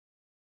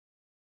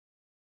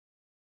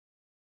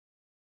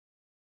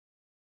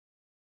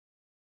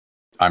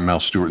I'm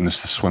Mel Stewart, and this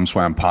is the Swim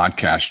Swam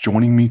podcast.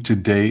 Joining me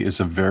today is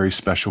a very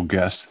special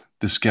guest.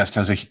 This guest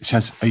has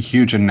a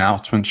huge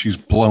announcement. She's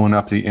blowing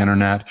up the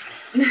internet.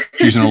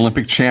 She's an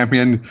Olympic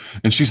champion,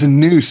 and she's a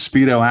new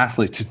Speedo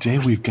athlete. Today,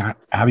 we've got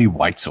Abbey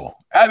Weitzeil.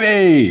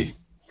 Abbey!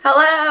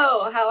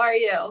 Hello, how are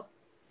you?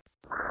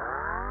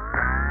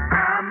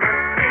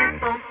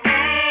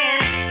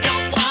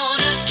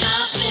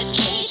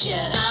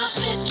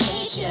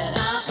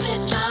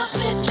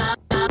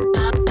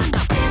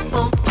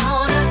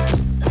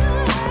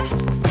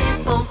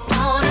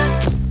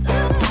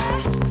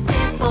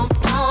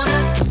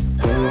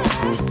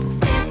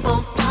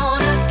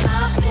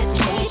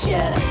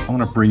 I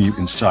want to bring you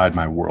inside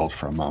my world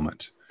for a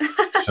moment.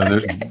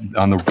 So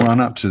on the run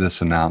up to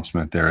this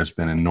announcement, there has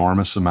been an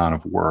enormous amount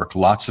of work,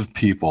 lots of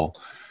people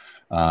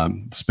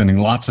spending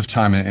lots of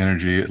time and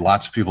energy,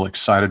 lots of people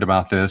excited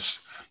about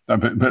this.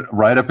 But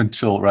right up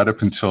until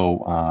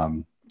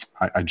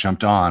I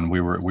jumped on,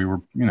 we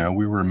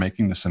were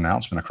making this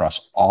announcement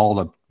across all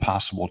the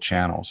possible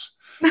channels.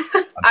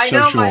 I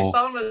know my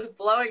phone was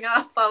blowing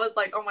up. I was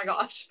like, oh my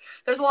gosh,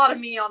 there's a lot of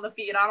me on the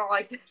feed. I don't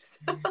like this.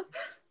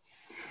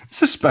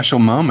 It's a special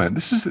moment.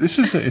 It's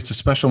a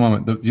special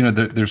moment.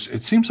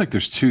 It seems like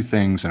there's two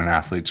things in an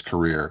athlete's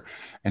career,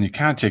 and you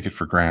kind of take it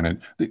for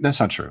granted. That's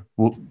not true.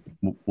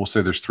 We'll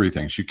say there's three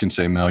things. You can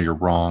say, Mel, you're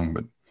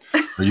wrong,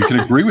 or you can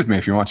agree with me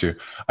if you want to.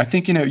 I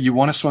think, you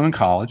want to swim in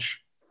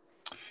college.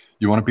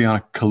 You want to be on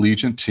a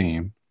collegiate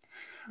team.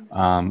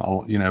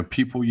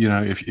 People,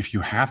 if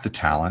you have the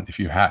talent, if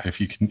you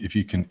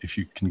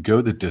can go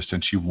the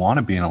distance, you want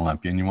to be an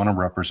Olympian, you want to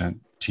represent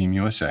Team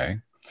USA.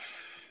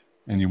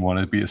 And you want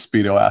to be a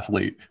Speedo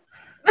athlete.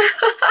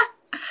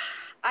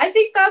 I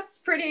think that's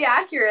pretty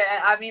accurate.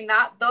 I mean,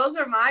 those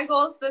are my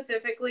goals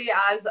specifically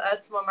as a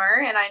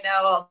swimmer. And I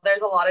know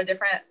there's a lot of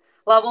different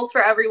levels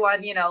for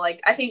everyone.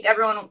 I think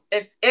everyone,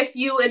 if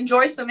you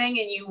enjoy swimming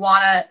and you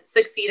want to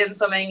succeed in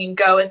swimming and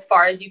go as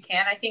far as you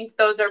can, I think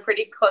those are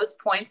pretty close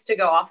points to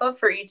go off of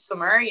for each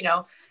swimmer.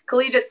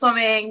 Collegiate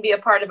swimming, be a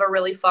part of a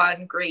really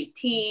fun, great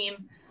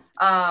team,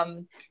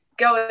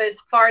 go as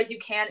far as you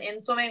can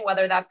in swimming,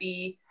 whether that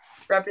be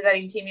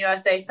representing Team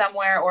USA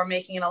somewhere or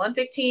making an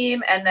Olympic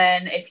team. And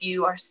then if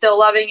you are still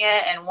loving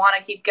it and want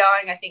to keep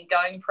going, I think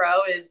going pro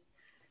is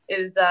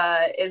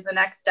the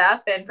next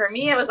step. And for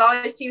me, it was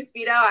always Team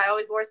Speedo. I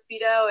always wore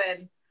Speedo,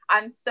 and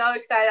I'm so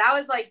excited. I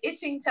was like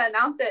itching to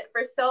announce it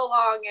for so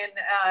long, and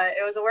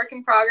it was a work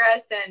in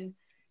progress, and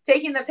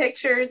taking the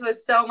pictures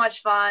was so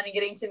much fun, and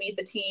getting to meet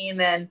the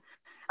team. And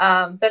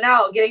so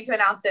now getting to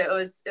announce it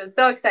was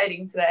so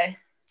exciting today.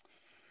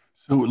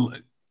 So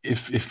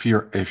if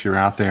you're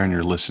out there and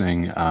you're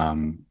listening,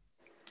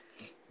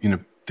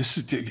 this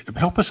is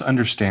help us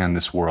understand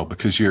this world,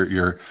 because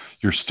you're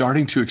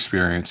starting to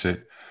experience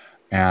it,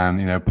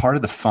 and part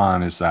of the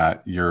fun is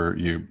that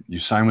you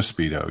sign with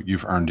Speedo,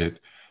 you've earned it,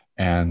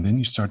 and then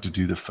you start to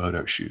do the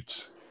photo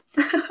shoots.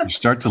 You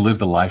start to live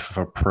the life of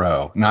a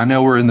pro. Now I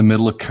know we're in the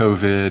middle of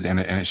COVID and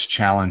it's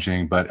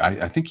challenging, but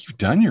I think you've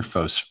done your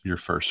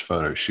first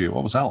photo shoot.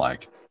 What was that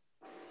like?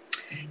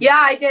 Yeah,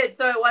 I did.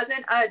 So it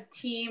wasn't a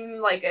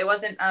team, it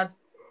wasn't a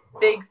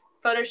big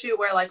photo shoot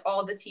where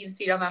all the Team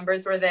Speedo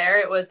members were there.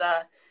 It was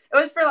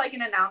for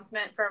an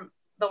announcement from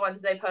the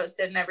ones they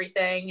posted and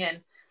everything,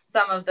 and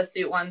some of the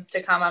suit ones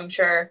to come, I'm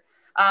sure.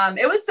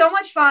 It was so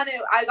much fun.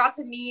 I got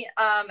to meet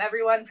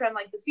everyone from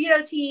the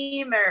Speedo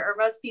team or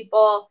most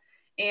people,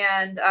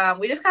 and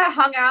we just kind of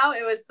hung out.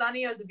 It was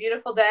sunny. It was a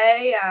beautiful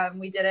day.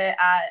 We did it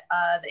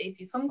at the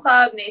AC Swim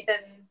Club,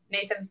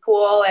 Nathan's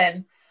pool,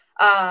 and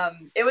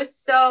it was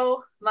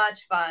so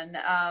much fun.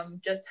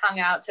 Just hung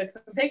out, took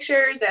some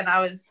pictures, and I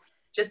was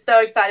just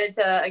so excited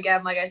to,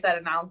 again, like I said,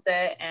 announce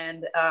it.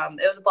 And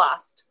it was a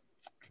blast.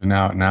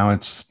 Now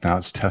it's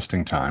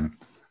testing time.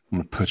 I'm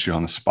going to put you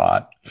on the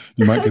spot.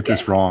 You might get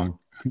this wrong.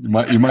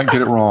 You might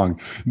get it wrong.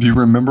 Do you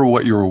remember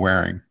what you were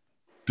wearing?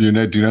 Do you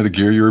know the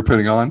gear you were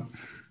putting on?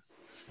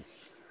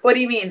 What do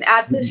you mean?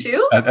 At the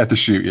shoot? At the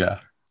shoot, yeah.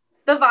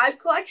 The Vibe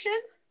collection?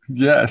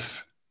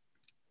 Yes.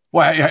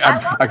 Well,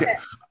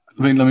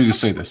 let me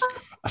just say this.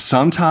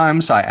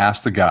 Sometimes I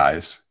ask the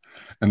guys,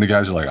 and the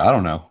guys are like, I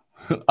don't know.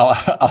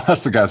 I'll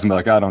ask the guys and be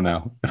like, I don't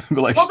know.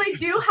 Well, they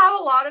do have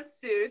a lot of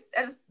suits,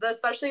 and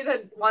especially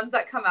the ones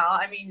that come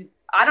out. I mean,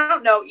 I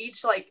don't know,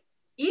 each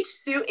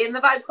suit in the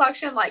Vibe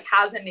collection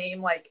has a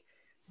name,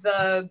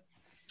 the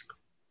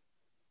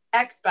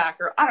X-Back,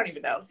 or I don't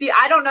even know. See,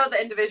 I don't know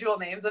the individual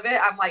names of it.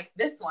 I'm like,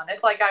 this one.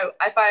 If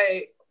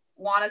I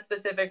want a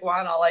specific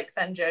one, I'll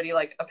send Jody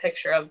a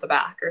picture of the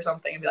back or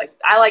something and be like,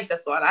 I like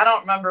this one. I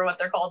don't remember what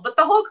they're called, but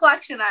the whole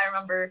collection I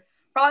remember,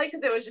 probably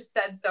because it was just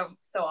said so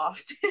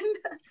often.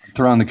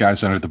 Throwing the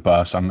guys under the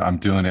bus. I'm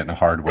doing it in a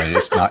hard way.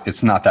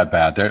 It's not that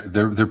bad.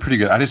 They're pretty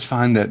good. I just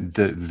find that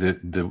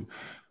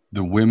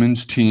the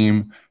women's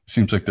team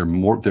seems like they're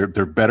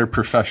better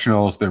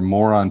professionals. They're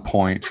more on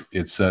point.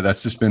 It's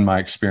that's just been my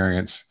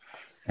experience.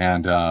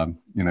 And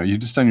you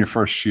just done your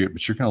first shoot,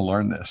 but you're going to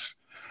learn this.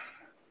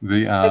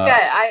 Okay,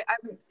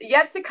 I'm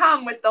yet to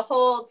come with the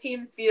whole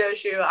Team Speedo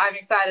shoot. I'm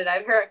excited.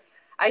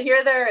 I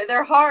hear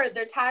they're hard,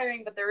 they're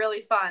tiring, but they're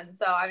really fun.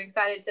 So I'm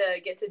excited to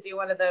get to do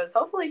one of those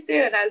hopefully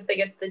soon as they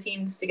get the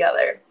teams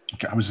together.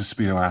 I was a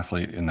Speedo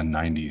athlete in the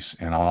 90s,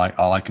 and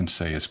all I can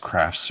say is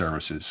craft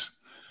services.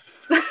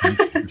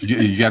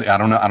 You got, I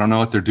don't know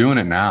what they're doing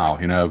it now.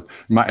 You know,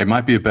 it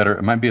might be a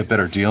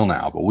better deal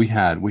now, but we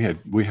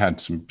had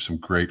some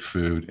great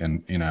food.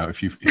 And, you know,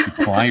 if you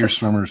ply your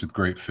swimmers with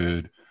great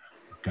food,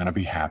 you're going to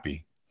be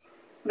happy.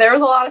 There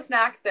was a lot of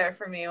snacks there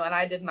for me when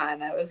I did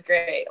mine. It was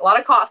great. A lot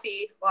of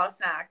coffee, a lot of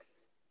snacks.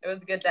 It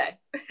was a good day.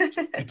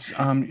 It's,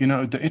 you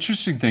know, the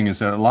interesting thing is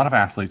that a lot of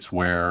athletes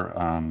wear,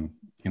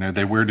 you know,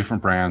 they wear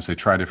different brands. They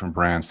try different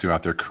brands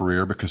throughout their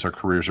career because our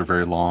careers are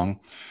very long.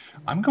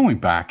 I'm going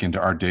back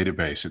into our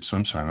database at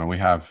SwimSwim, and we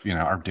have, you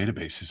know, our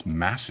database is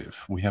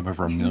massive. We have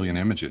over 1 million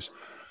images.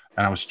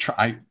 And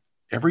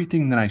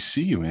everything that I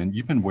see you in,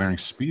 you've been wearing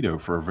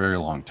Speedo for a very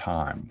long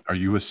time. Are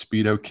you a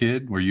Speedo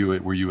kid? Were you a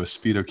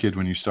Speedo kid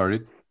when you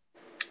started?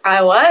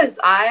 I was.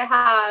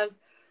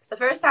 The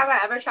first time I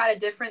ever tried a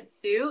different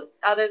suit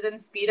other than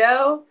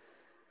Speedo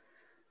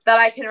that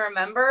I can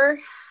remember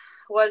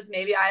was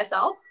maybe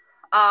ISL.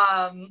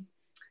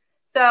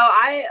 So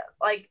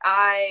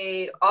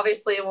I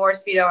obviously wore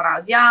Speedo when I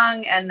was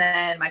young, and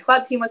then my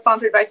club team was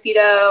sponsored by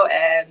Speedo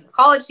and the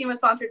college team was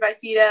sponsored by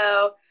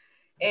Speedo.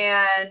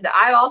 And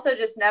I also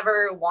just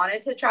never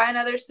wanted to try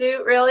another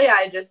suit, really.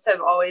 I just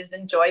have always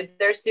enjoyed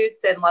their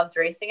suits and loved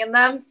racing in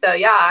them. So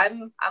yeah,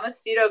 I'm a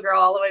Speedo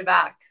girl all the way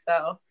back.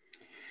 So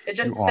it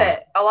just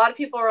fit. A lot of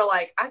people were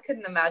like, I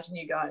couldn't imagine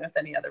you going with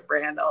any other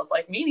brand. I was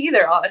like, me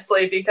neither,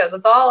 honestly, because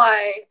it's all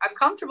I'm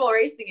comfortable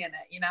racing in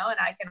it, you know, and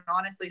I can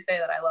honestly say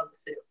that I love the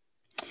suit.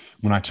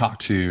 When I talk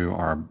to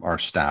our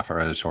staff, our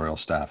editorial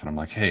staff, and I'm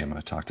like, hey, I'm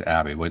going to talk to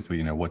Abbey. What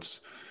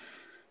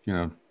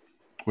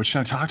should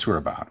I talk to her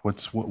about?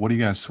 What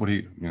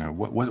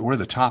are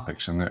the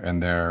topics?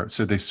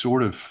 So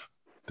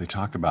they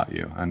talk about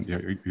you, and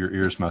your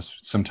ears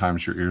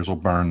sometimes your ears will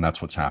burn.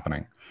 That's what's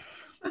happening.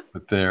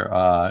 But they're,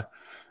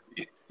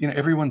 you know,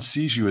 everyone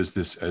sees you as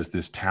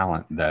this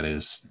talent that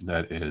is,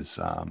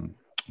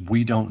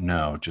 we don't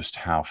know just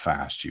how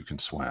fast you can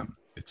swim.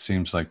 It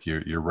seems like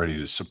you're ready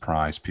to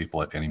surprise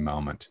people at any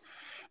moment.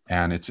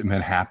 And it's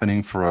been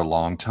happening for a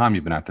long time.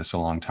 You've been at this a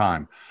long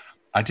time.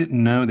 I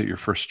didn't know that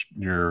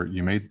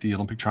you made the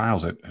Olympic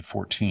trials at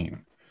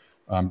 14.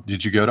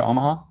 Did you go to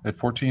Omaha at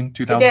 14,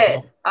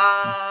 2012?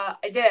 I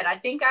did. I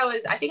think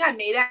I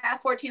made it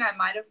at 14. I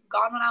might have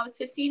gone when I was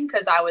 15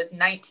 because I was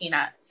 19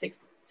 at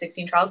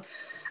 16 trials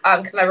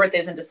because my birthday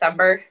is in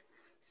December.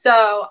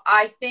 So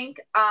I think,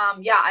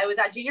 I was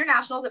at Junior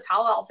Nationals at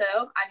Palo Alto.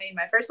 I made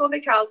my first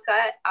Olympic trials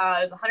cut.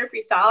 It was 100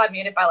 freestyle. I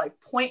made it by like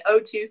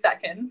 0.02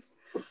 seconds.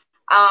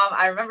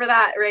 I remember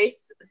that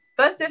race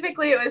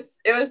specifically. It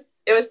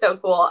was so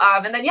cool.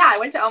 And then, I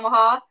went to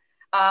Omaha.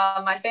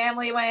 My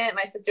family went,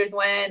 my sisters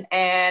went,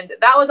 and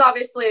that was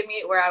obviously a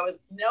meet where I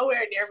was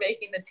nowhere near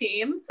making the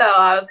team. So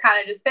I was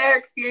kind of just there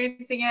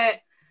experiencing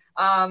it.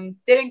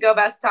 Didn't go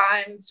best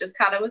times, just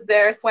kind of was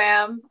there,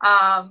 swam,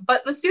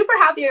 but was super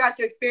happy I got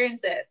to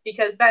experience it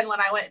because then when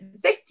I went in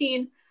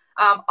 16,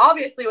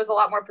 obviously was a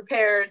lot more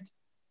prepared,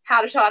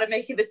 had a shot at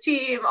making the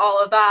team,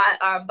 all of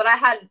that. But I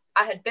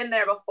had been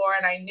there before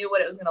and I knew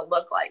what it was going to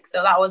look like.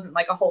 So that wasn't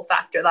like a whole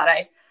factor that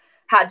I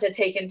had to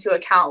take into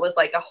account, was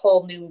like a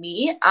whole new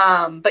meet.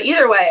 But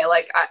either way,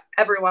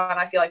 everyone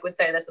I feel like would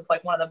say this, it's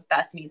like one of the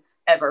best meets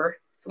ever.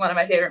 It's one of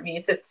my favorite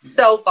meets. It's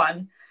so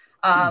fun.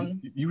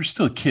 You were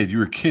still a kid. You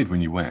were a kid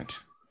when you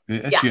went.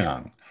 That's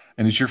young.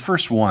 And as your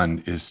first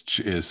one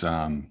is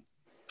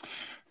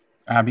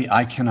Abbey,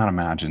 I cannot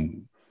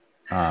imagine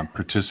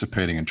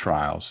participating in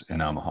trials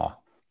in Omaha.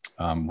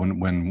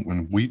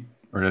 When we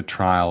were at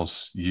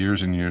trials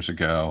years and years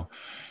ago,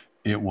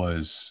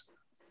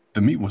 the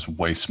meet was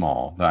way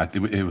small.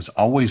 It was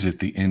always at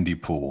the Indy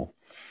pool,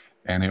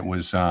 and it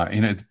was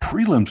the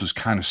prelims was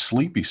kind of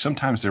sleepy.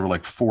 Sometimes there were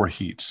like 4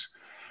 heats.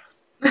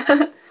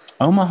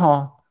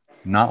 Omaha,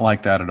 not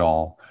like that at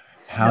all.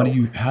 How did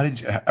you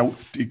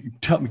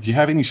tell me, do you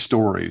have any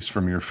stories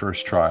from your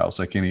first trials?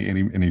 Like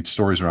any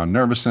stories around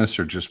nervousness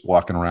or just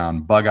walking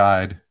around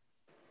bug-eyed?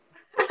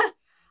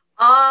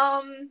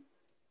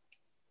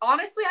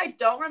 Honestly, I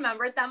don't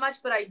remember it that much,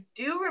 but I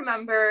do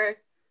remember,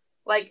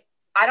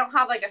 I don't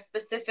have a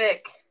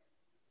specific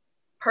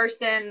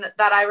person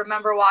that I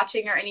remember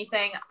watching or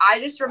anything. I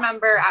just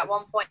remember at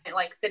one point,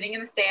 sitting in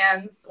the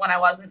stands when I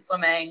wasn't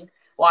swimming,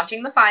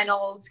 watching the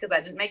finals because I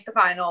didn't make the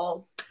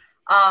finals.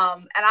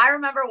 And I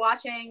remember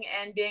watching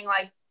and being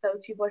like,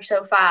 those people are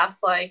so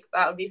fast.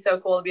 That would be so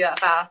cool to be that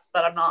fast,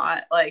 but I'm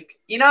not.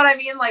 You know what I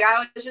mean?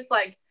 I was just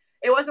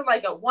it wasn't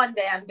a one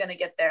day I'm going to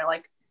get there.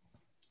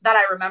 That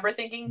I remember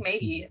thinking,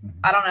 maybe,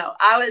 I don't know.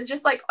 I was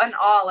just in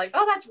awe,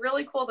 oh, that's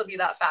really cool to be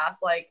that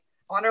fast. I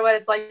wonder what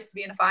it's like to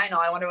be in a final.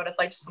 I wonder what it's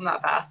like to swim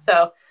that fast.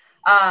 So,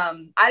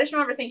 I just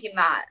remember thinking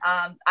that.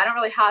 I don't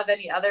really have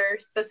any other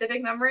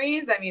specific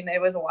memories. I mean, it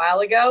was a while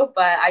ago,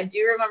 but I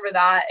do remember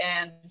that.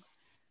 And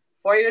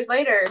 4 years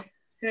later,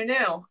 who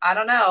knew? I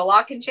don't know. A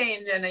lot can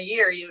change in a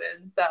year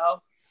even. So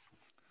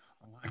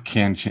I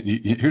can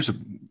change.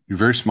 You're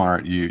very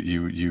smart.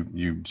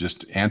 You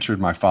just answered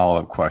my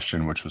follow-up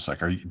question, which was like,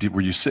 were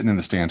you sitting in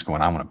the stands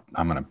going, I want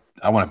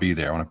to be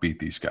there. I want to beat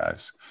these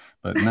guys.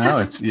 But no,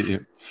 it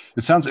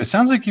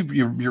sounds like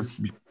you're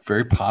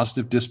very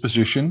positive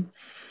disposition.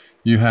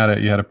 You had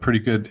a pretty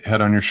good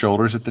head on your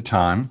shoulders at the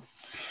time.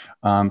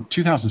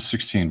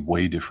 2016,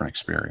 way different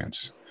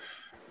experience.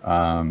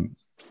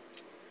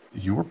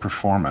 Your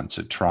performance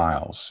at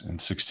trials in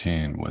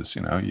 16 was,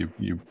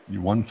 you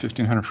won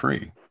 1,500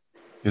 free.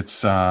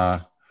 It's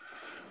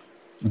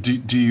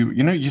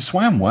you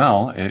swam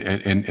well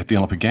at the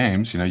Olympic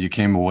Games. You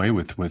came away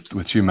with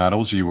 2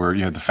 medals. You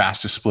had the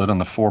fastest split on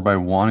the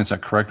 4x1. Is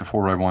that correct? The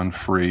 4x1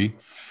 free.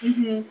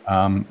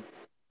 Mm-hmm.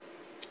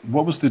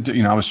 What was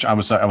I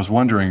was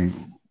wondering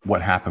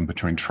what happened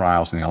between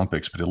trials and the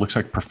Olympics, but it looks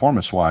like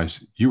performance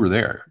wise, you were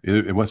there.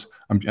 It was,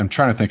 I'm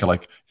trying to think of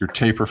like your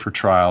taper for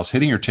trials,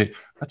 hitting your tape.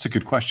 That's a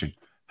good question.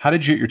 How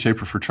did you hit your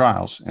taper for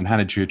trials, and how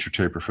did you hit your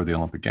taper for the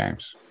Olympic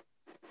Games?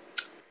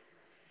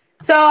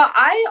 So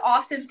I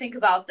often think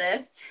about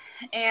this,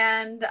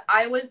 and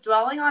I was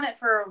dwelling on it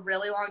for a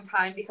really long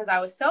time because I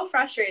was so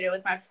frustrated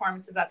with my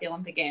performances at the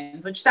Olympic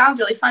Games, which sounds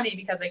really funny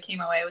because I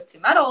came away with 2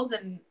 medals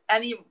and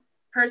any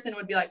person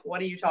would be like, what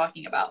are you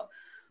talking about?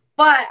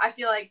 But I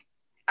feel like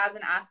as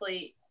an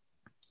athlete,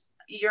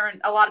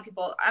 a lot of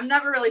people, I'm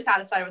never really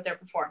satisfied with their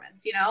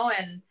performance,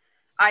 and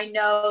I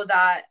know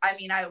that,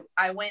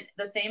 I went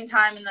the same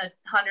time in the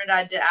 100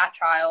 I did at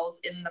trials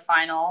in the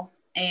final,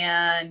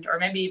 or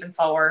maybe even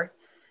slower.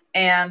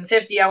 And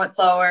 50, I went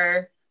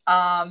slower.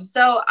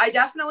 So I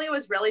definitely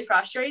was really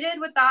frustrated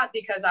with that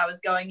because I was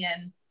going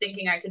in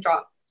thinking I could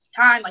drop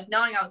time, like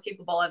knowing I was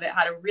capable of it.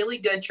 Had a really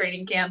good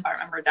training camp. I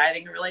remember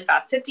diving a really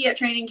fast 50 at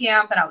training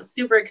camp, and I was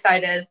super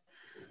excited.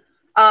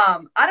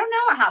 I don't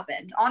know what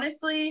happened.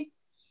 Honestly,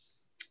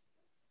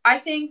 I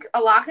think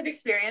a lack of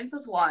experience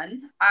is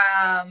one.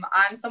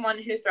 I'm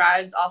someone who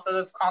thrives off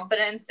of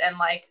confidence and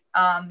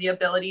the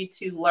ability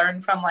to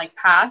learn from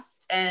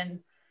past and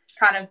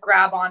kind of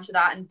grab onto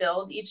that and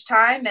build each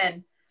time.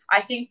 And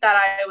I think that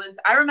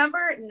I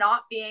remember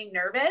not being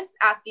nervous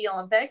at the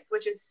Olympics,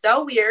 which is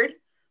so weird,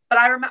 but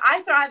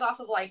I thrive off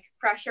of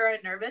pressure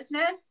and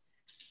nervousness.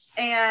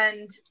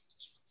 And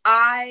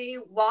I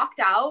walked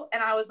out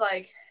and I was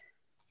like,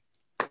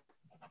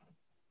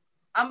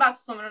 I'm about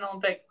to swim in an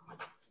Olympic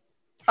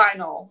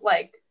final,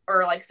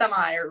 or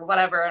semi or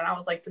whatever. And I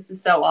was like, this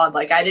is so odd.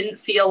 I didn't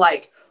feel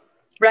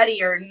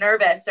ready or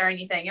nervous or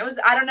anything. It was,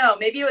 I don't know,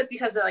 maybe it was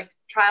because of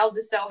trials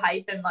is so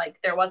hype and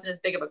there wasn't as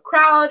big of a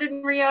crowd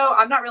in Rio.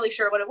 I'm not really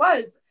sure what it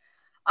was.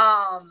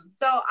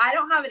 So I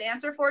don't have an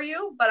answer for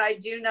you, but I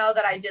do know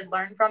that I did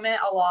learn from it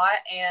a lot.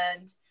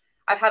 And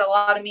I've had a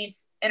lot of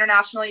meets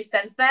internationally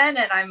since then,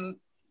 and I'm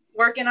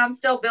working on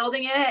still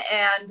building it.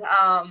 And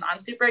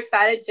I'm super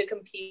excited to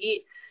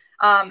compete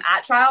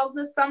at trials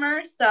this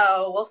summer.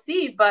 So we'll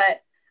see.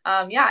 But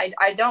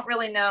I don't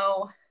really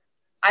know.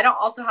 I don't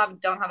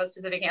have a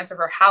specific answer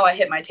for how I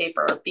hit my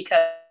taper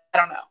because I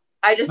don't know.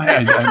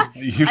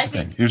 Here's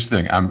the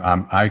thing.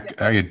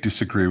 I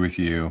disagree with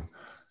you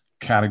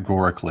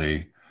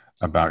categorically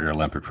about your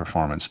Olympic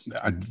performance.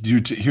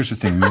 Here's the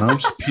thing.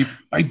 Most people,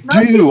 I'm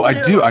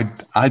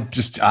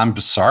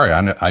sorry.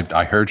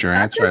 I heard your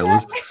answer.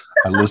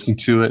 I listened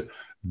to it.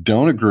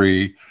 Don't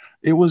agree.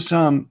 It was,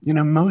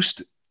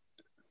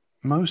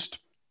 most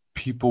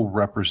people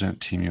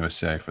represent Team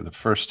USA for the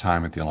first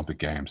time at the Olympic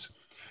Games.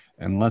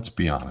 And let's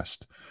be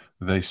honest,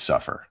 they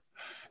suffer.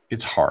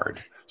 It's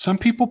hard. Some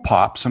people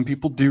pop, some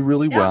people do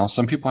really well.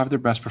 Some people have their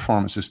best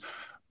performances.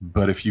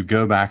 But if you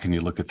go back and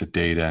you look at the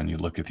data and you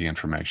look at the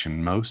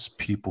information, a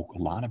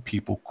lot of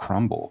people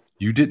crumble.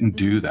 You didn't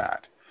do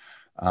that.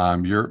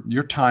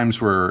 Your times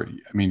were,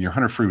 your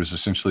 100 free was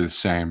essentially the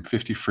same,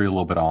 50 free a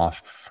little bit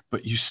off,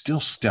 but you still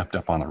stepped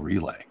up on a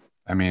relay.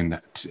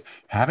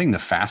 Having the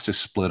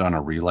fastest split on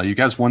a relay, you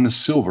guys won the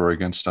silver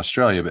against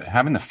Australia, but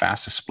having the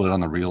fastest split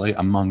on the relay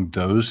among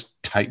those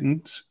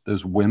titans,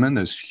 those women,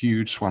 those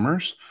huge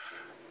swimmers,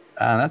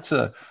 let's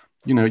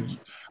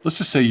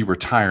just say you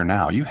retire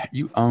now.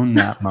 You own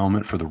that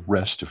moment for the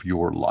rest of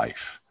your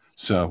life.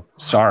 So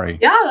sorry.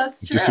 Yeah,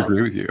 that's true. I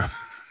disagree with you.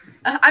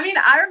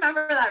 I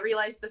remember that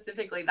relay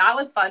specifically. That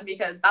was fun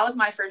because that was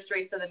my first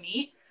race of the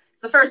meet.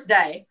 It's the first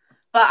day.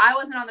 But I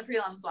wasn't on the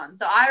prelims one.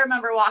 So I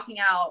remember walking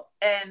out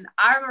and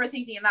I remember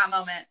thinking in that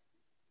moment,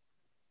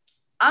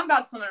 I'm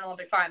about to swim in an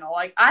Olympic final.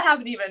 I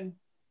haven't even,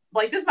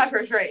 this is my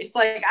first race.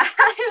 I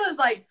was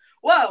like,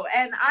 whoa.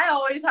 And I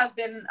always have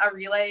been a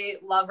relay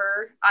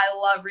lover. I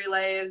love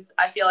relays.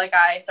 I feel like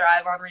I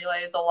thrive on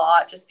relays a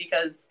lot just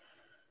because,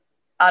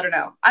 I don't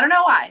know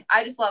why.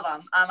 I just love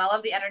them. I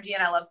love the energy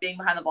and I love being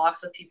behind the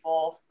blocks with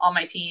people on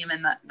my team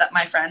and that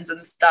my friends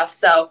and stuff.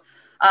 So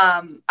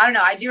I don't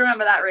know. I do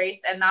remember that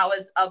race and that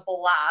was a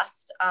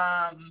blast.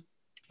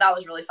 That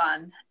was really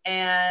fun.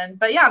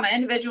 But yeah, my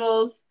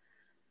individuals,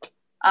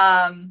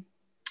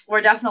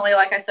 were definitely,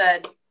 like I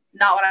said,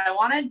 not what I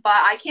wanted, but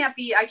I can't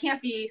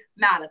be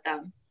mad at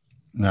them.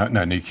 No,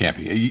 you can't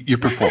be. You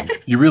performed.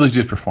 You really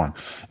did perform.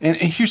 And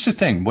here's the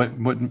thing. What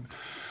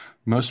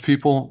most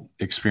people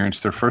experience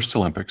their first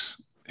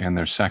Olympics, and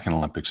their second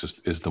Olympics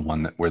is the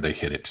one where they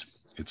hit it.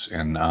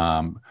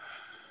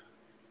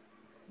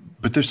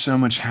 But there's so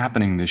much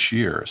happening this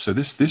year. So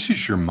this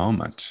is your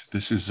moment.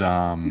 This is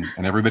and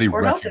everybody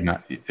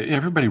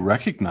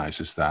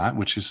recognizes that,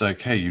 which is like,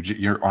 hey,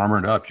 you're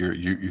armored up.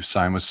 You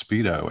sign with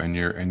Speedo and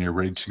you're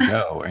ready to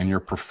go and you're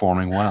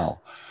performing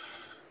well.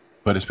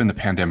 But it's been the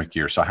pandemic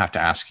year, so I have to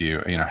ask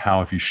you, how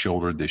have you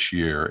shouldered this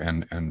year,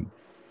 and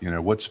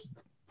is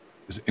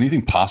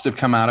anything positive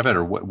come out of it,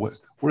 or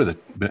what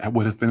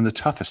have been the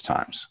toughest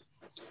times?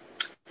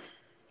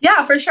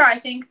 Yeah, for sure. I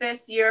think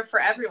this year for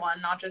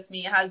everyone, not just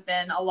me, has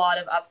been a lot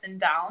of ups and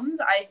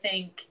downs. I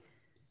think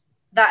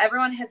that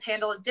everyone has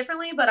handled it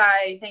differently, but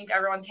I think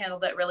everyone's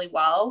handled it really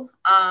well.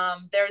 I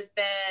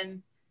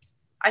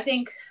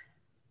think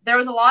there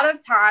was a lot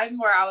of time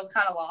where I was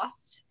kind of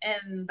lost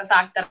in the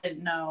fact that I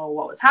didn't know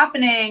what was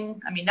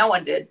happening. I mean, no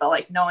one did, but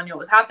like no one knew what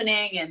was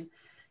happening, and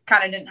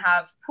kind of didn't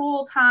have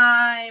pool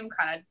time,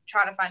 kind of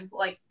trying to find,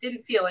 like,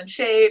 didn't feel in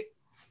shape.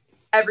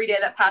 Every day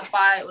that passed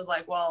by, it was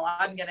like, well,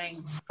 I'm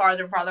getting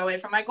farther and farther away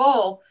from my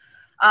goal.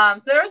 So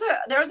there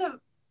was a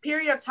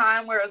period of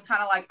time where it was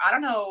kind of like, I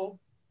don't know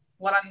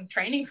what I'm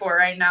training for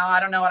right now. I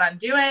don't know what I'm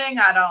doing.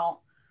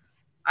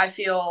 I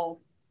feel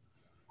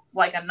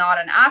like I'm not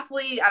an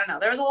athlete. I don't know.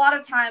 There was a lot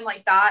of time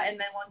like that. And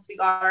then once we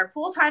got our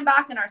pool time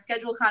back and our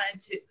schedule kind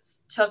of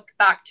took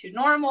back to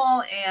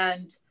normal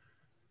and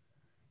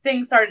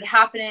things started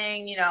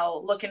happening,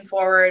 looking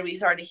forward, we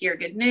started to hear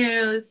good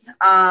news.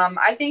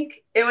 I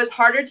think it was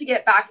harder to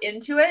get back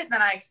into it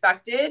than I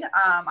expected.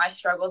 I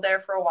struggled there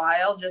for a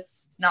while,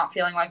 just not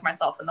feeling like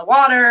myself in the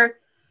water,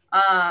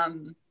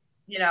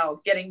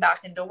 getting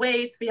back into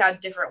weights. We had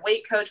different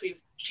weight coach.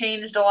 We've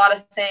changed a lot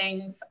of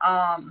things.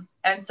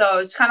 And so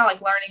it's kind of like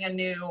learning a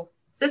new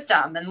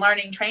system and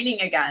learning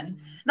training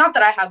again. Not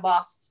that I had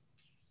lost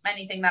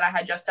anything that I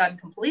had just done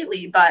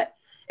completely, but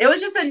it was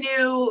just a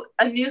new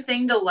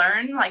thing to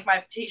learn, like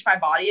teach my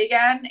body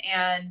again.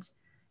 And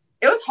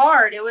it was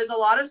hard. It was a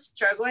lot of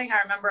struggling. I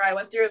remember I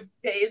went through a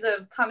phase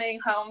of coming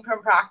home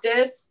from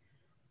practice,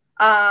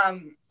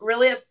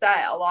 really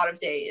upset a lot of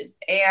days.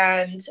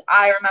 And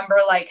I remember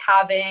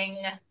having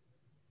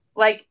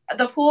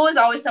the pool is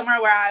always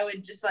somewhere where I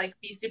would just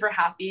be super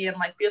happy and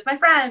be with my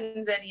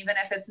friends. And even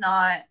if it's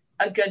not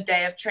a good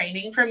day of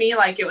training for me,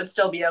 it would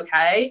still be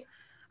okay.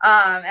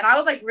 And I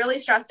was really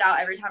stressed out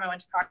every time I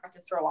went to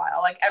practice for a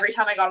while. Every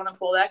time I got on the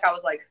pool deck, I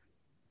was like,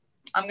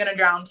 I'm going to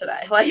drown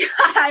today.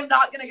 I'm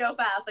not going to go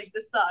fast.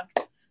 This sucks.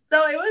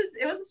 So it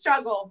was a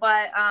struggle,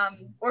 but,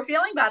 we're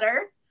feeling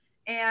better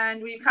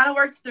and we've kind of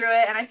worked through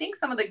it. And I think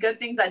some of the good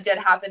things that did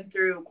happen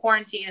through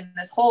quarantine and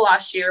this whole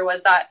last year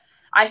was that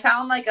I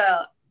found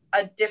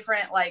a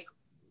different, I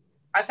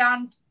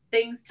found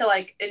things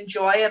to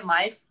enjoy in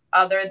life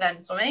other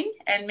than swimming,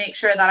 and make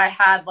sure that I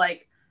had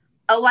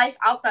a life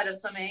outside of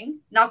swimming.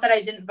 Not that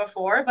I didn't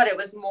before, but it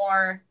was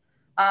more,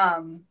 I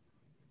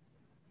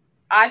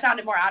found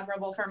it more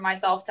admirable for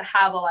myself to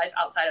have a life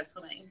outside of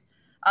swimming.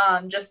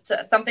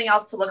 Something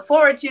else to look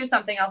forward to,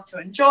 something else to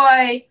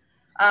enjoy,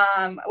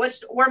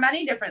 which were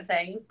many different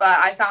things,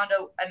 but I found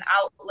an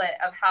outlet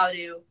of how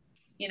to,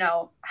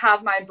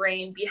 have my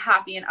brain be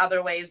happy in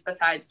other ways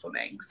besides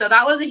swimming. So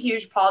that was a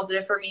huge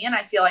positive for me. And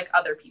I feel like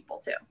other people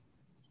too.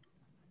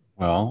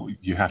 Well,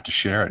 you have to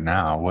share it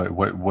now.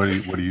 What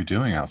are you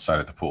doing outside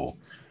of the pool?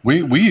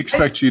 We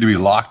expect you to be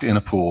locked in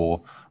a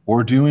pool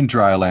or doing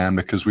dry land,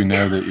 because we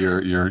know that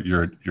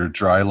you're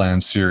dry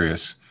land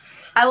serious.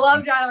 I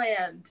love dry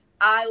land.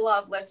 I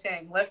love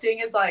lifting. Lifting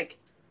is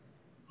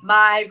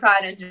my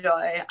pride and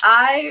joy.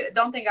 I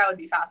don't think I would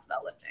be fast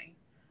without lifting.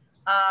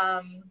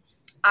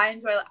 I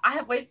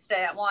have weights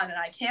today at 1 and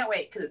I can't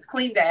wait because it's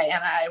clean day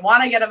and I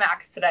want to get a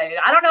max today.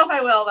 I don't know if I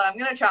will, but I'm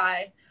going to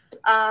try.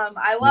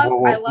 I love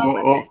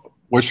lifting.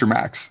 What's your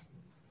max?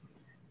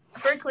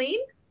 For clean?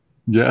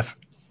 Yes.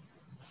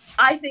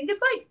 I think it's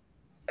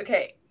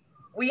okay,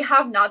 we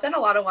have not done a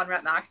lot of 1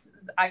 rep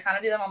maxes. I kind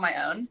of do them on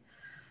my own.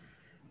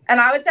 And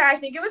I would say, I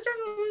think it was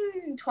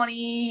from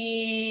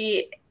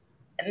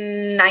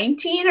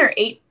 2019 or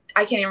 8.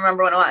 I can't even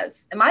remember when it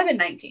was. It might have been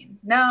 19.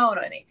 No,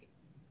 18.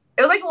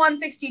 It was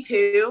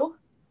 162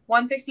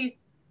 maybe.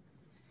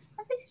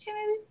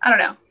 I don't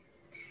know.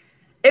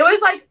 It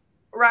was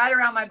right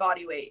around my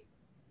body weight.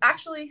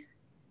 Actually,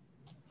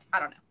 I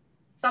don't know.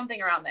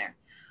 Something around there.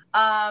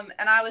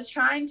 And I was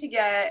trying to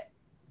get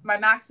my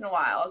max in a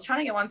while. I was trying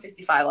to get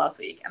 165 last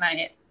week and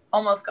I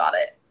almost got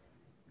it.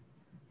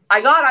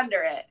 I got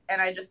under it and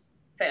I just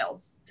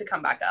failed to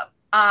come back up.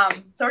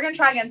 So we're going to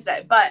try again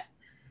today, but,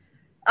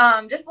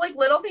 just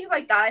little things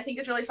like that. I think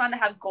it's really fun to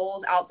have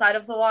goals outside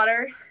of the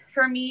water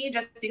for me,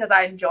 just because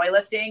I enjoy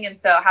lifting. And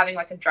so having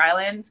a dry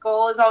land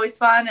goal is always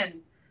fun. And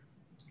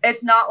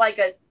it's not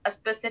a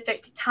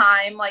specific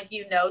time,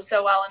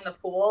 so well in the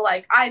pool.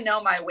 I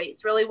know my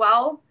weights really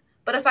well,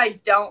 but if I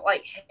don't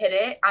hit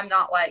it, I'm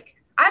not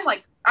I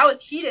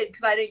was heated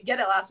because I didn't get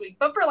it last week,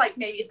 but for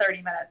maybe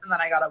 30 minutes and then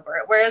I got over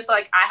it. Whereas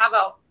if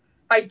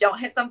I don't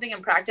hit something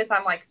in practice,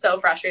 I'm so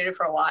frustrated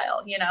for a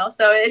while,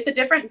 So it's a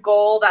different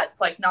goal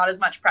that's not as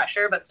much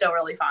pressure, but still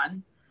really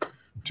fun.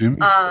 Do me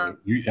a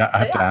favor. I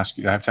have to Yeah. ask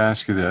you. I have to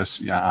ask you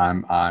this. Yeah,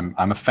 I'm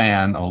a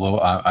fan. Although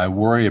I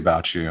worry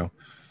about you.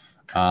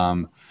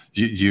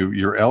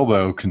 Your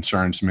elbow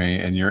concerns me,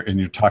 and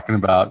you're talking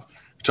about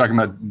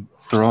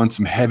throwing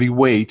some heavy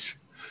weight.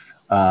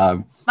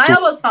 My So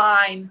elbow's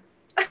fine.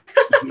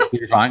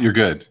 you're fine. You're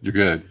good. You're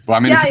good. Well, I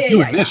mean, if Yeah, you're yeah,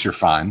 doing yeah, yeah. this, you're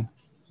fine.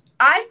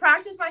 I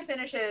practice my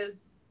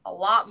finishes a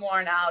lot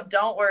more now.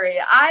 Don't worry.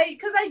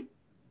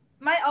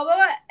 My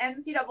elbow at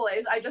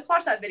NCAA's, I just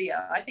watched that video.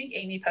 I think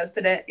Amy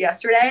posted it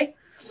yesterday.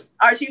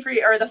 R2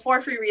 free, or the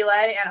 4 free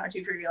relay and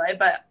R2 free relay.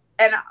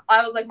 And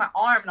I was like, my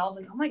arm, and I was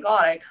like, oh my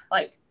God,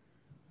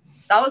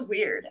 that was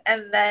weird.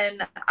 And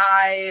then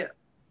I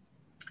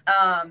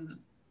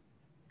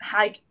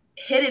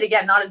hit it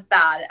again, not as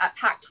bad at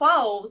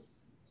Pac-12s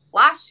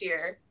last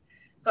year.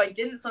 So I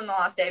didn't swim the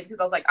last day because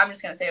I was like, I'm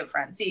just going to save it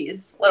for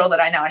NCs. Little did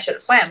I know I should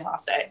have swam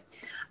last day.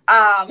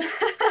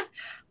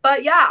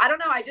 But yeah, I don't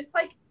know. I just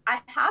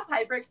I have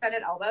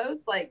hyperextended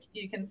elbows. Like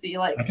you can see,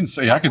 I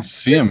can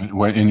see him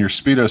in your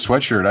Speedo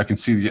sweatshirt. I can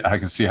see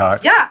how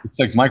it's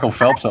like Michael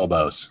Phelps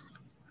elbows.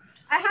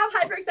 I have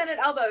hyperextended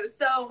elbows.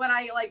 So when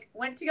I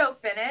went to go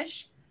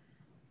finish,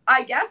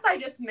 I guess I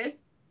just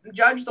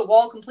misjudged the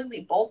wall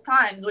completely both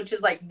times, which is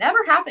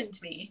never happened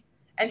to me.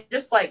 And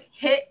just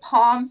hit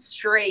palm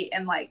straight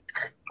and went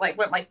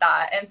like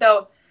that. And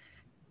so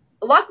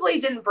luckily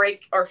didn't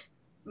break, or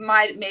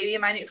maybe a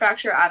minute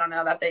fracture. I don't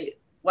know that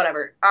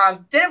whatever.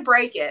 Didn't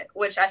break it,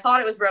 which I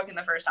thought it was broken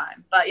the first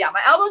time. But yeah, my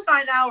elbow's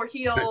fine now. We're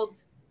healed.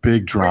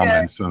 Big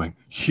drama in swimming.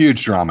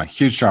 Huge drama,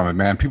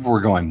 man. People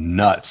were going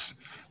nuts.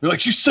 They're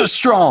like, she's so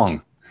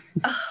strong.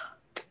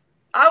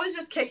 I was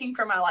just kicking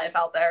for my life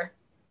out there.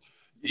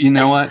 You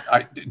know what?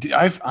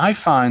 I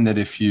find that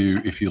if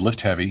you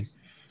lift heavy,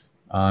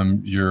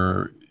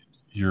 you're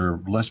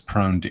less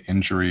prone to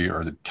injury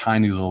or the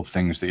tiny little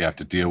things that you have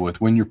to deal with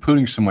when you're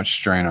putting so much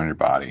strain on your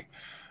body.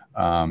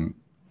 And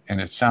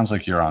it sounds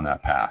like you're on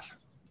that path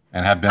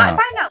and have been. I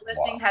find that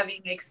lifting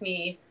heavy makes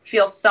me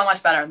feel so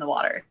much better in the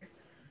water.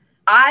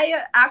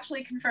 I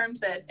actually confirmed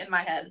this in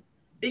my head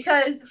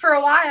because for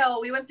a while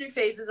we went through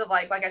phases of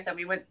like I said,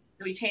 we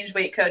changed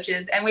weight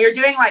coaches and we were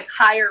doing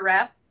higher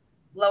rep,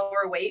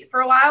 lower weight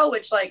for a while,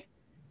 which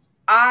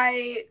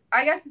I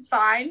guess is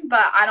fine,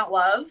 but I don't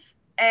love.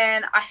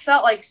 And I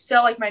felt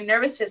my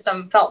nervous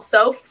system felt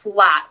so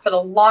flat for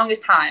the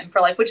longest time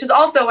which is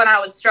also when I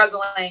was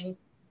struggling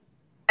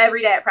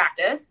every day at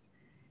practice.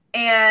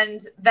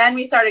 And then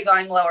we started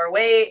going lower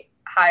weight,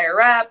 higher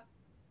rep,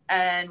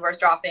 and we're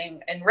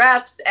dropping in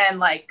reps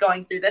and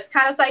going through this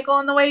kind of cycle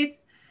in the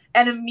weights.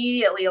 And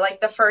immediately,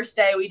 the first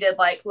day we did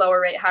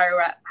lower weight, higher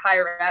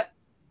rep,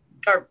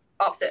 or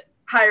opposite,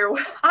 higher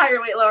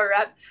weight, lower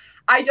rep.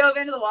 I dove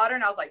into the water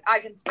and I was like, I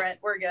can sprint.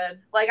 We're good.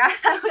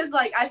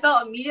 I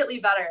felt immediately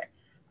better.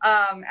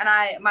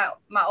 And my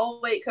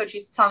old weight coach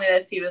used to tell me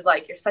this. He was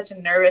like, you're such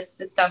a nervous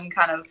system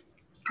kind of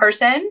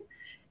person.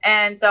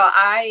 And so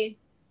I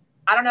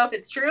don't know if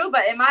it's true,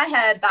 but in my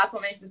head, that's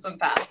what makes me swim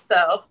fast.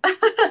 So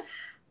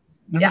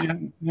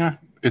yeah.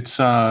 It's,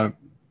 so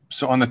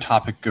on the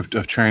topic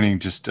of training,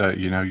 just,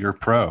 you're a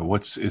pro.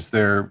 Is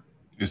there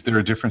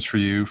a difference for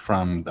you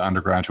from the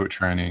undergraduate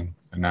training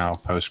and now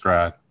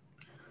post-grad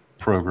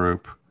pro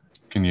group?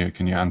 Can you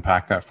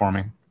unpack that for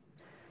me?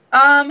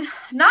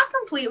 Not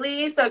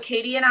completely. So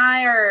Katie and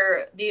I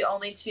are the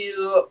only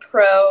two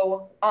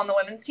pro on the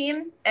women's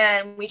team,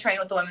 and we train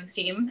with the women's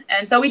team.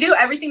 And so we do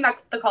everything that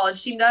the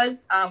college team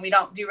does. We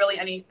don't do really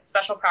any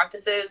special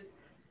practices.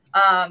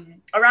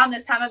 Around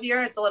this time of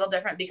year, it's a little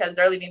different because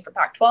they're leaving for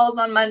Pac-12s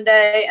on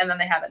Monday, and then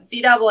they have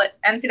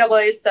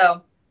NCAAs.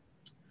 So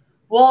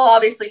we'll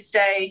obviously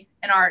stay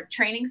in our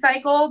training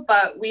cycle,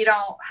 but we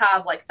don't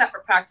have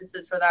separate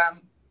practices for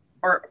them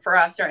or for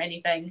us or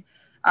anything.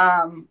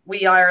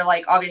 We are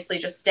obviously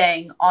just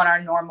staying on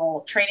our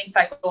normal training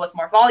cycle with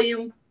more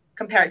volume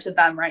compared to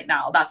them right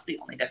now. That's the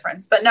only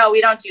difference. But no,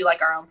 we don't do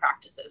our own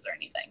practices or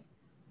anything.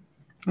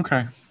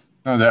 Okay.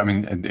 No,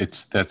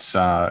 that's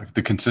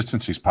the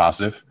consistency is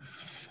positive.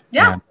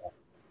 Yeah.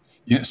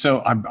 And,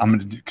 so I'm going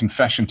to do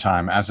confession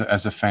time as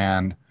a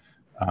fan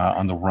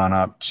on the run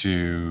up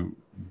to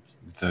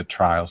the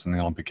trials and the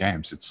Olympic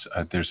Games. It's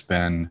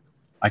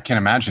I can't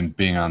imagine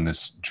being on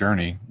this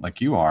journey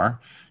like you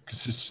are,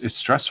 because it's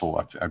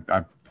stressful.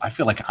 I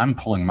feel like I'm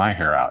pulling my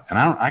hair out, and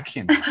I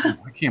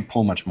can't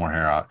pull much more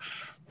hair out.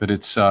 But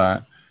it's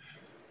how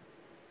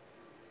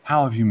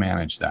have you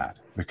managed that?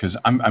 Because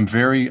I'm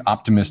very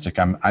optimistic.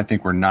 I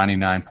think we're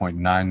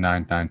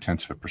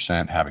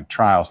 99.999% having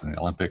trials in the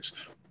Olympics,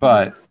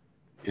 but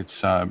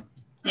it's you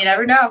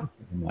never know.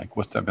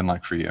 What's that been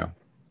like for you?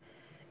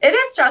 It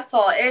is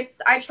stressful.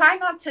 I try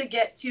not to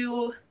get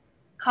too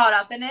caught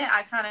up in it.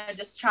 I kind of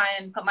just try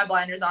and put my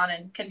blinders on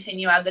and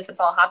continue as if it's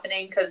all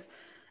happening, because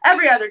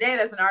every other day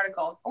there's an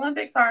article.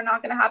 Olympics are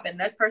not going to happen.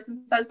 This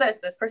person says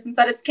this person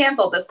said it's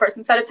canceled. This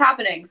person said it's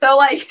happening.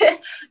 So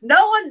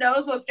no one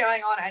knows what's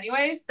going on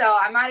anyway. So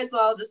I might as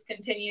well just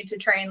continue to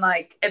train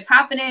it's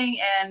happening.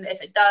 And if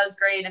it does,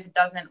 great. And if it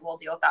doesn't, we'll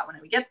deal with that when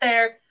we get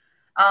there.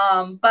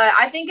 But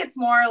I think it's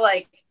more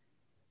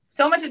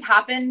so much has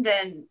happened,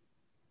 and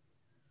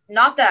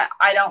not that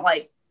I don't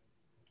like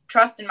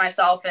trust in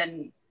myself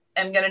and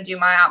am going to do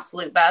my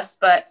absolute best,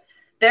 but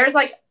there's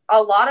like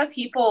a lot of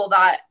people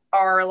that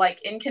are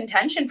like in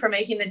contention for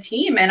making the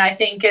team. And I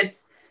think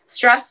it's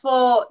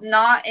stressful,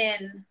 not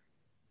in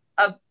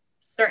a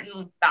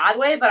certain bad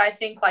way, but I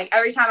think like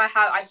every time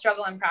I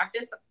struggle in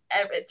practice,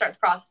 it starts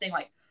processing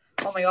like,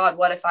 oh my God,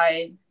 what if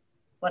I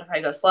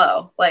go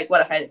slow? Like,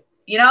 what if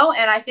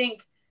and I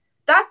think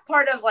that's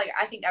part of like,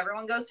 I think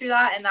everyone goes through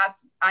that. And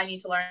I need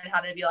to learn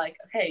how to be like,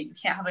 okay, you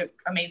can't have an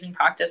amazing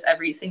practice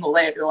every single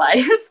day of your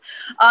life.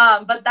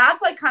 But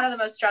that's like kind of the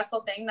most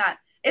stressful thing, that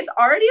it's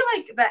already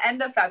like the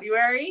end of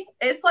February.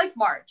 It's like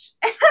March.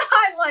 And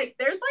I'm like,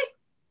 there's like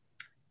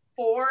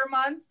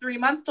 3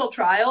 months till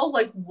trials.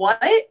 Like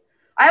what?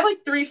 I have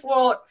like three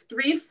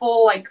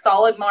full like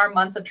solid more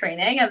months of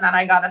training. And then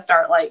I got to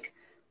start like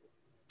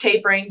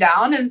tapering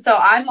down. And so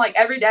I'm like,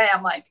 every day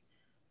I'm like,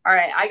 all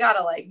right, I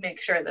gotta like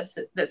make sure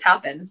this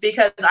happens,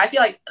 because I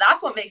feel like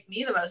that's what makes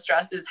me the most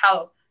stressed, is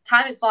how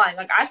time is flying.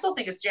 Like I still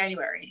think it's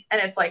January and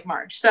it's like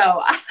March. So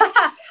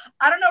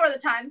I don't know where the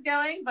time's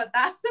going, but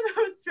that's the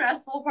most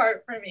stressful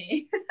part for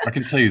me. I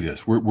can tell you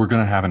this: we're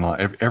going to have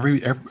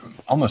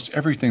almost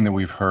everything that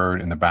we've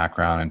heard in the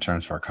background in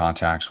terms of our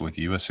contacts with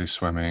USA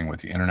Swimming,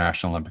 with the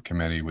International Olympic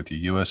Committee, with the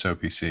US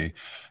OPC,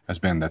 has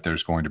been that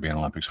there's going to be an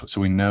Olympics.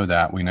 So we know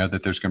that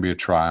there's going to be a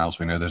trials.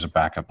 We know there's a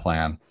backup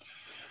plan.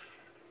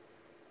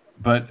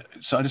 But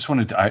so I just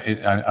wanted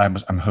to,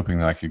 I'm hoping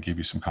that I could give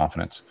you some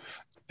confidence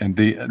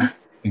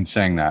in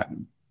saying that.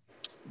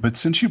 But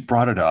since you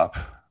brought it up,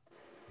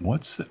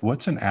 what's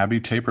an Abbey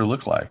taper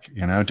look like?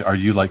 Are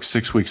you like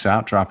 6 weeks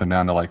out dropping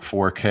down to like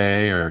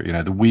 4K,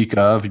 or, the week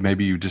of,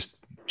 maybe you just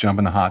jump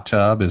in the hot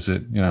tub? Is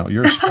it,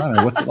 you're a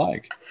sprinter. What's it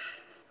like?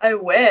 I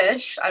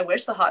wish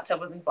the hot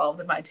tub was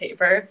involved in my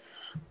taper.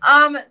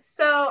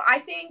 So I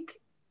think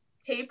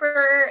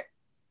taper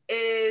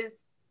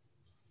is,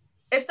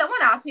 if someone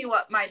asked me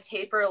what my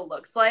taper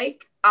looks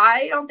like,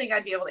 I don't think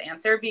I'd be able to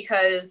answer,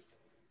 because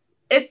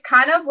it's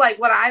kind of like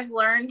what I've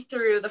learned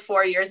through the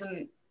 4 years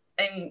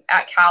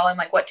at Cal, and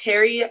like what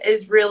Terry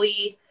is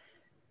really,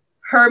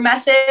 her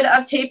method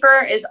of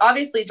taper is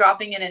obviously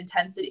dropping in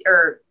intensity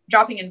or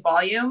dropping in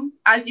volume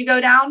as you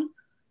go down,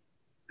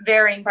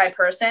 varying by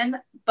person,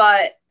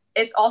 but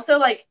it's also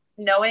like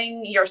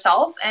knowing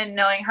yourself and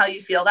knowing how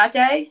you feel that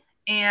day.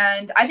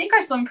 And I think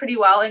I swim pretty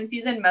well in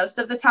season most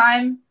of the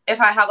time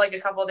if I have like a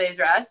couple of days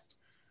rest.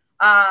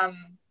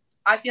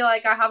 I feel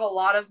like I have a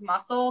lot of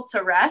muscle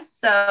to rest.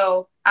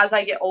 So as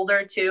I get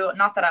older too,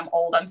 not that I'm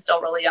old, I'm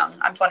still really young.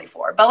 I'm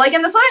 24, but like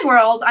in the swimming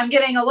world, I'm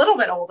getting a little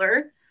bit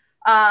older,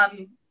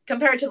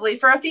 comparatively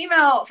for a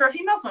female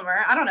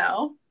swimmer. I don't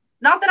know.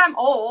 Not that I'm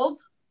old,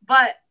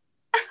 but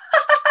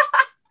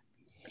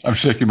I'm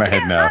shaking my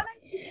head now.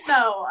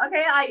 No.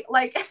 Okay. I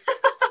like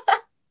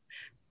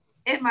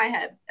in my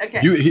head.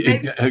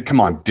 Okay. Come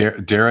on.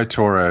 Dara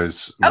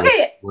Torres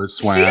was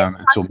swam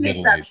until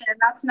middle age.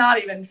 That's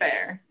not even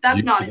fair.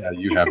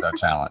 You have that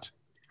talent.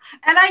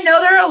 And I know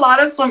there are a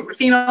lot of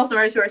female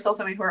swimmers who are still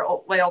swimming who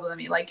are way older than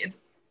me. Like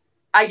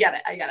I get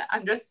it.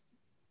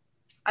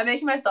 I'm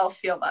making myself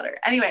feel better.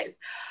 Anyways,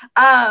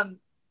 I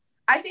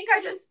think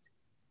I just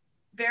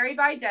vary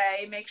by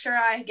day, make sure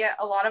I get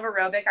a lot of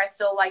aerobic. I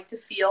still like to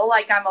feel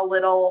like I'm a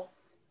little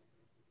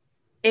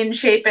in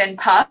shape and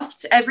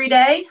puffed every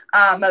day,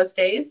 most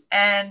days,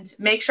 and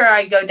make sure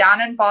I go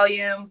down in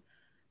volume,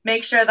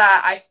 make sure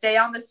that I stay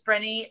on the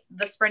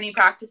sprinty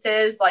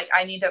practices. Like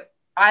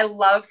I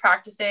love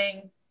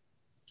practicing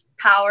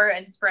power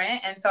and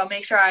sprint. And so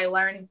make sure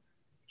I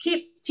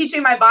keep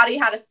teaching my body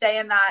how to stay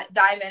in that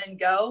dive in and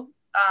go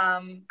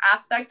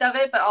aspect of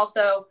it, but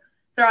also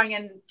throwing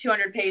in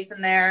 200 pace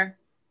in there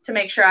to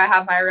make sure I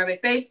have my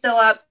aerobic base still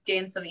up,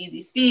 gain some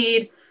easy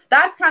speed.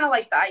 That's kind of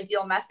like the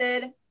ideal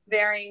method,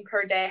 varying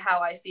per day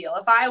how I feel.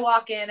 If I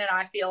walk in and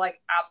I feel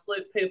like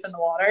absolute poop in the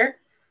water,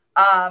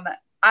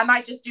 I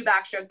might just do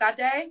backstroke that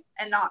day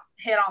and not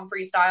hit on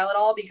freestyle at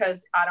all,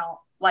 because I don't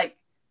like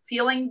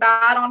feeling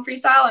bad on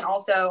freestyle. And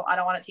also I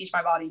don't want to teach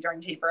my body during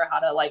taper how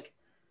to like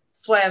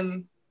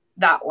swim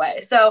that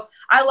way. So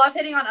I love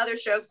hitting on other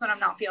strokes when I'm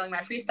not feeling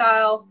my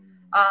freestyle,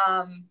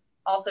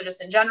 also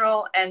just in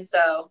general. And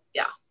so,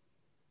 yeah.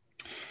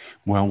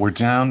 Well, we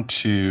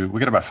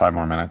got about 5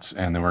 more minutes,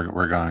 and then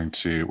we're going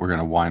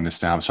to wind this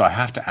down. So I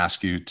have to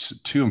ask you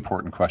two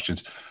important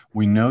questions.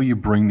 We know you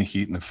bring the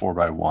heat in the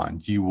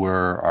 4x1. You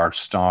were our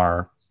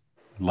star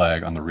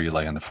leg on the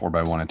relay in the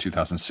 4x1 in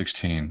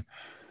 2016.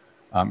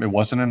 It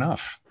wasn't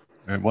enough.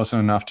 It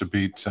wasn't enough to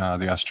beat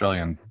the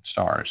Australian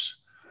stars.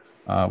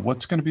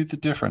 What's going to be the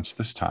difference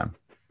this time?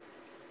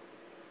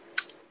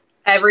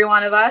 Every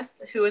one of us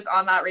who was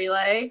on that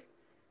relay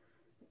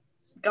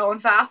going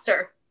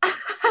faster.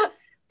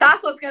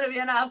 That's what's going to be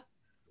enough.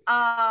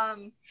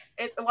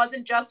 It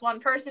wasn't just one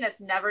person. It's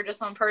never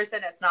just one person.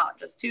 It's not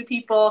just two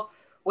people.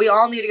 We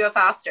all need to go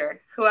faster.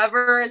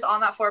 Whoever is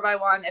on that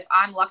 4x1, if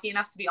I'm lucky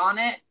enough to be on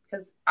it,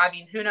 because I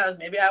mean, who knows?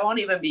 Maybe I won't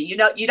even be. You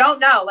don't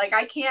know. Like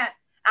I can't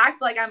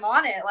act like I'm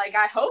on it. Like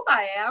I hope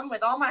I am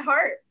with all my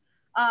heart.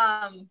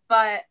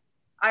 But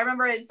I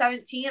remember in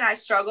 17, I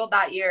struggled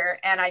that year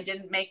and I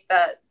didn't make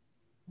the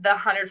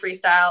 100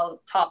 freestyle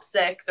top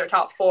 6 or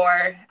top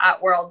 4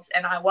 at Worlds.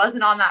 And I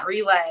wasn't on that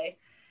relay,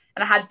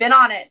 and I had been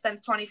on it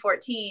since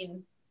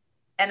 2014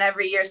 and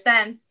every year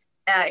since,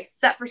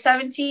 except for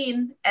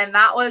 17. And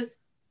that was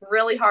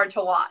really hard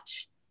to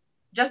watch.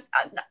 Just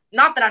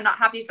not that I'm not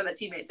happy for the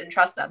teammates and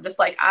trust them. Just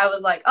like, I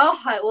was like, oh,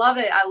 I love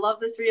it. I love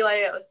this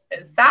relay. It was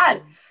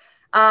sad.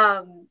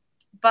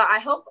 But I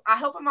hope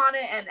I'm on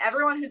it, and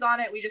everyone who's on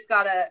it, we just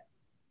got to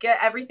get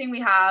everything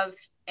we have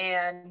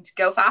and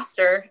go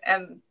faster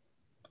and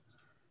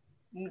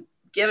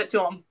give it to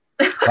them.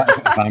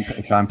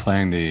 if I'm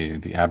playing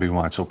the Abbey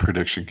Weitzeil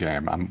prediction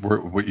game,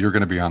 you're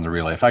going to be on the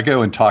relay. If I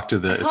go and talk to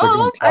the,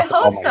 I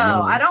hope so.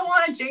 I don't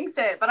want to jinx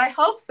it, but I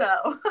hope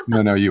so.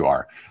 No, you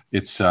are.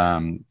 It's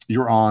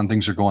you're on.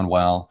 Things are going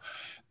well.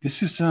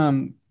 This is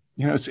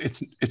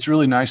it's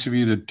really nice of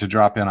you to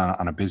drop in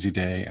on a busy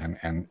day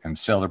and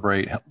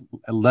celebrate.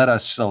 Let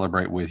us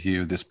celebrate with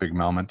you this big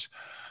moment.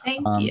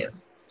 Thank you.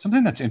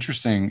 Something that's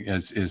interesting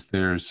is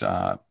there's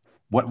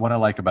what I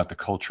like about the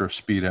culture of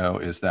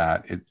Speedo is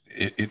that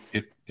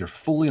they're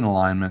fully in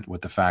alignment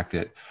with the fact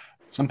that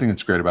something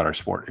that's great about our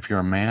sport. If you're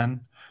a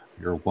man,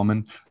 you're a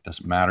woman,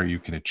 doesn't matter. You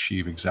can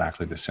achieve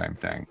exactly the same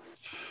thing.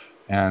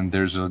 And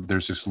there's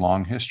this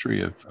long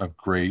history of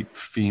great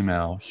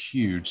female,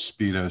 huge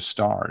Speedo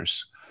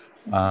stars.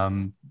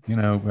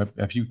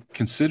 Have you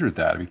considered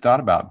that? Have you thought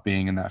about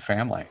being in that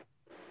family?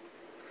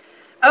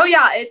 Oh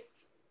yeah,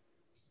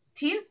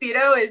 Team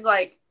Speedo is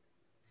like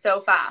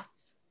so fast.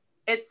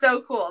 It's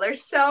so cool.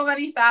 There's so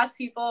many fast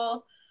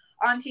people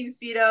on Team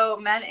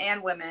Speedo, men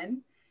and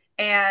women,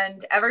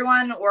 and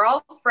we're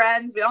all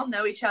friends. We all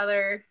know each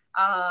other.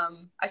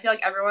 I feel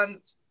like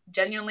everyone's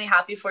genuinely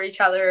happy for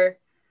each other.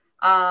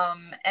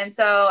 And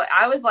so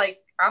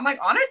I'm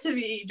honored to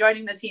be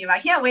joining the team. I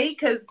can't wait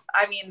because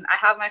I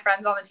have my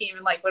friends on the team,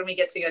 and like when we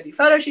get to go do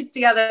photo shoots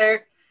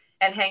together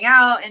and hang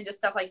out and just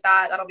stuff like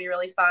that, that'll be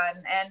really fun.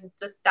 And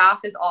the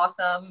staff is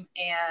awesome,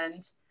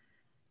 and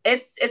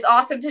it's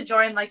awesome to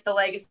join like the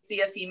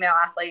legacy of female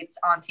athletes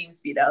on Team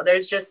Speedo.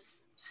 There's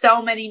just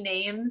so many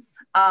names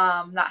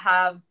that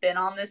have been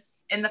on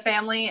this in the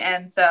family,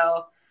 and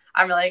so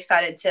I'm really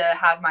excited to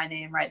have my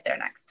name right there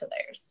next to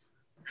theirs.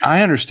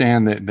 I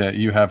understand that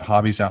you have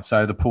hobbies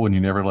outside of the pool, and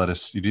you never let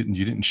us. You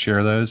didn't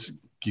share those.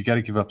 You got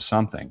to give up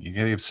something. You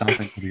got to give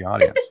something to the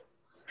audience.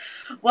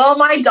 Well,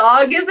 my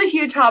dog is a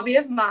huge hobby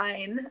of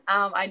mine.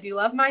 I do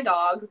love my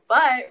dog,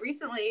 but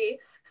recently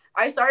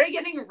I started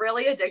getting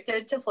really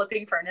addicted to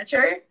flipping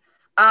furniture.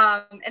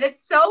 And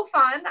it's so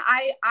fun.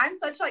 I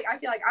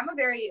feel like I'm a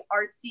very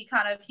artsy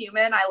kind of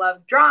human. I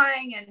love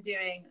drawing and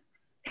doing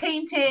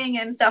painting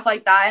and stuff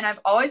like that. And I've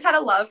always had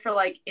a love for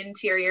like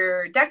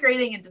interior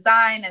decorating and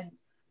design, and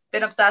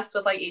been obsessed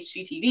with like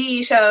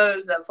HGTV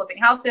shows of flipping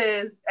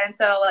houses. And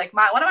so like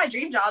one of my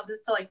dream jobs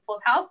is to like flip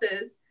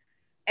houses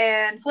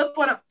and flip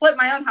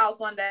my own house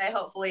one day,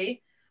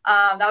 hopefully.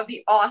 That would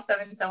be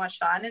awesome and so much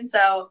fun. And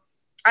so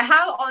I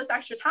have all this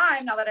extra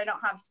time now that I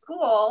don't have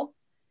school.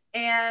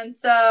 And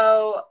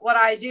so what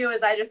I do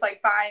is I just like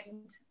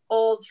find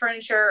old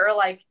furniture or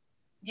like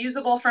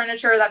usable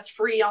furniture that's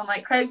free on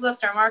like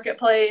Craigslist or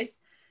Marketplace.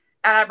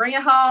 And I bring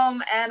it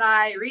home and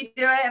I redo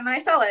it and I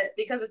sell it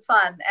because it's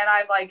fun. And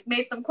I've like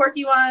made some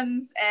quirky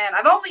ones, and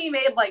I've only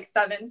made like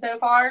 7 so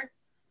far.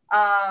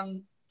 I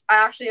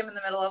actually am in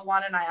the middle of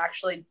one, and I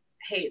actually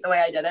hate the way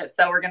I did it,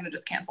 so we're gonna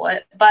just cancel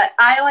it. But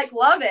I like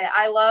love it.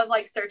 I love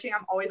like searching.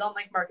 I'm always on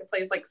like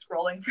Marketplace, like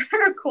scrolling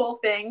for cool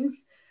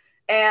things.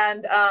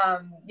 And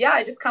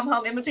I just come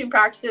home in between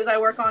practices. I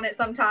work on it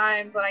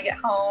sometimes when I get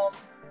home.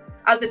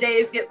 As the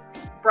days get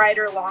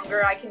brighter,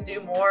 longer, I can do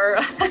more.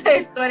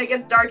 It's when it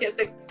gets dark at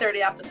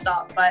 6:30, I have to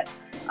stop. But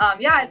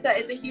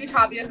it's a huge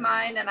hobby of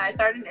mine. And I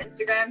started an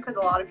Instagram because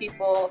a lot of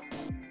people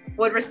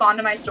would respond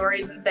to my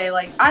stories and say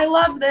like, I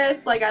love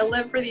this, like I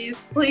live for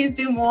these, please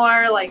do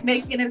more, like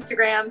make an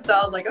Instagram. So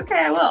I was like, okay,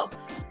 I will.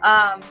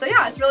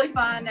 It's really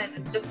fun, and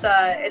it's just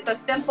it's a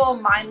simple,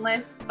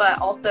 mindless, but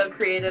also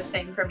creative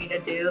thing for me to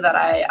do that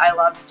I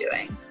love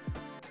doing.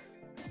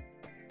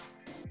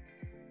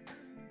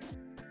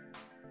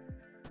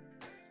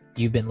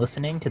 You've been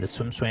listening to the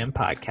Swim Swam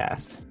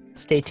podcast.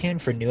 Stay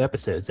tuned for new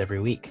episodes every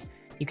week.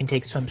 You can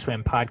take Swim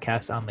Swam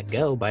podcast on the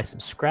go by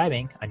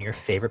subscribing on your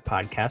favorite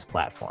podcast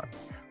platform.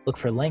 Look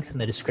for links in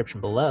the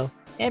description below,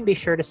 and be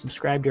sure to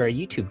subscribe to our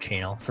YouTube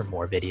channel for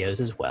more videos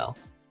as well.